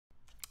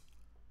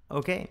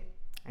Okay,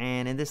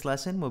 and in this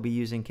lesson, we'll be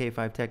using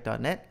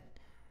K5Tech.net.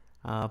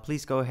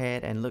 Please go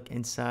ahead and look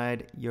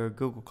inside your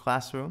Google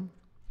Classroom.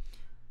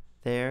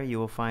 There you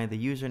will find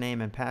the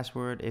username and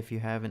password if you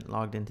haven't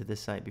logged into this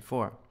site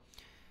before.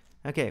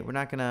 Okay, we're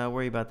not going to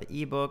worry about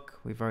the ebook.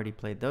 We've already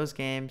played those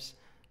games.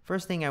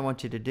 First thing I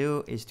want you to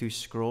do is to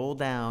scroll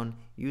down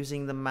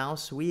using the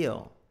mouse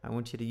wheel. I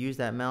want you to use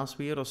that mouse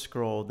wheel to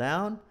scroll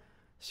down,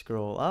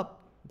 scroll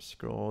up,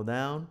 scroll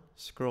down,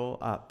 scroll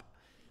up.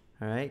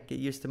 All right, get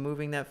used to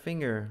moving that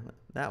finger,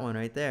 that one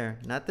right there.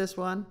 Not this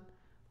one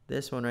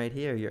right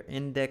here, your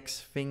index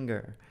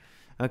finger.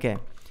 Okay,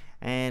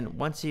 and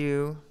once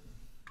you've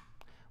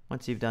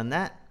done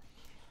that,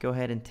 go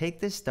ahead and take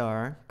this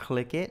star,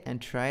 click it,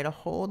 and try to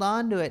hold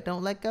on to it.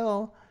 Don't let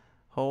go.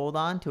 Hold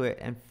on to it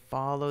and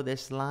follow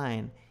this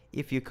line.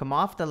 If you come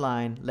off the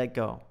line, let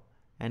go,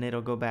 and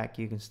it'll go back.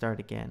 You can start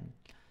again.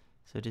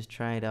 So just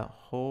try to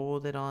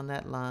hold it on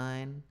that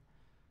line.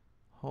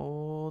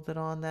 Hold it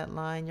on that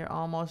line. You're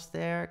almost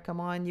there. Come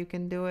on, you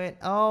can do it.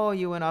 Oh,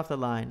 you went off the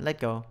line. Let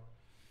go.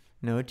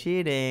 No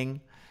cheating.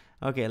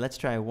 Okay, let's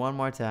try one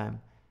more time.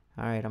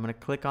 All right, I'm going to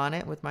click on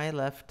it with my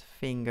left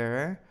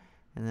finger,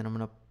 and then I'm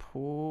going to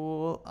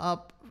pull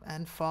up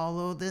and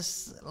follow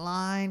this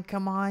line.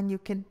 Come on, you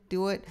can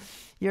do it.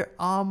 You're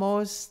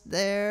almost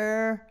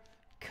there.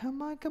 Come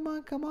on, come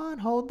on, come on.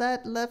 Hold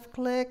that left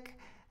click,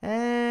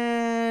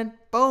 and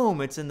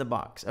boom, it's in the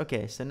box.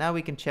 Okay, so now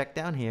we can check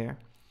down here.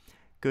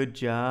 Good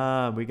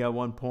job. We got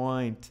 1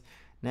 point.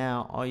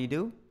 Now, all you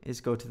do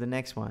is go to the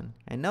next one.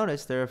 And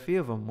notice there are a few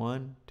of them.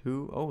 1,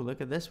 2. Oh, look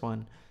at this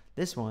one.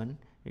 This one,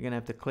 you're going to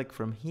have to click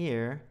from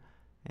here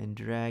and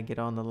drag it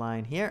on the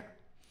line here.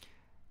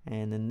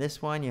 And then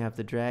this one, you have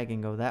to drag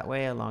and go that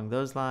way along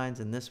those lines,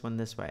 and this one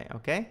this way,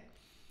 okay?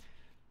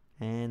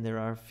 And there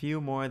are a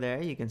few more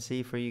there you can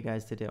see for you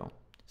guys to do.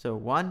 So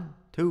 1,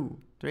 2,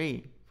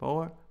 3,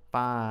 4,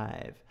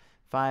 5.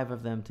 5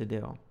 of them to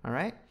do, all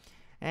right?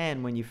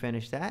 And when you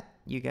finish that,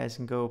 you guys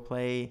can go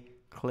play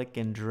click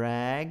and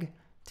drag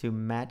to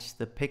match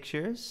the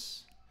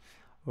pictures.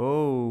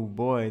 Oh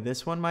boy,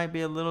 this one might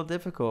be a little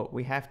difficult.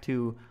 We have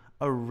to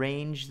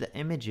arrange the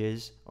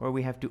images, or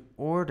we have to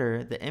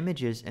order the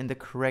images in the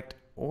correct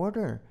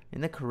order,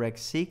 in the correct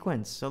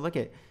sequence. So look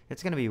at,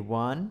 it's going to be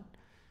 1.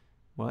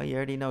 Well, you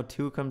already know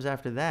 2 comes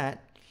after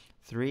that.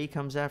 3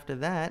 comes after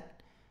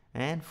that.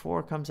 And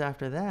 4 comes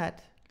after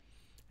that.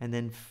 And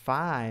then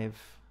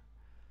 5.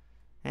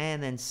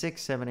 And then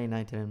 6, 7, 8,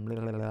 9, 10, blah,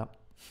 blah,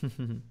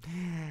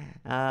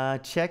 blah.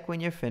 Check when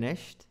you're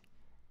finished.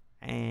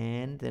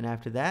 And then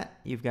after that,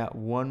 you've got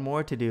one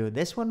more to do.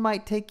 This one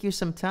might take you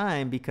some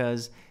time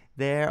because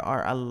there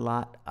are a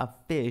lot of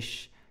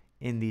fish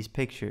in these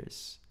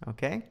pictures.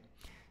 Okay?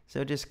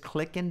 So just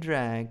click and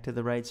drag to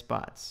the right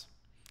spots.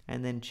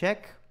 And then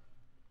check.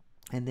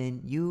 And then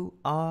you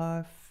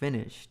are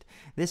finished.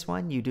 This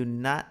one, you do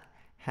not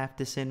have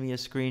to send me a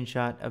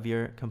screenshot of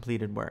your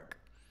completed work.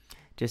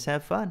 Just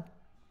have fun.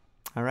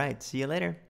 All right, see you later.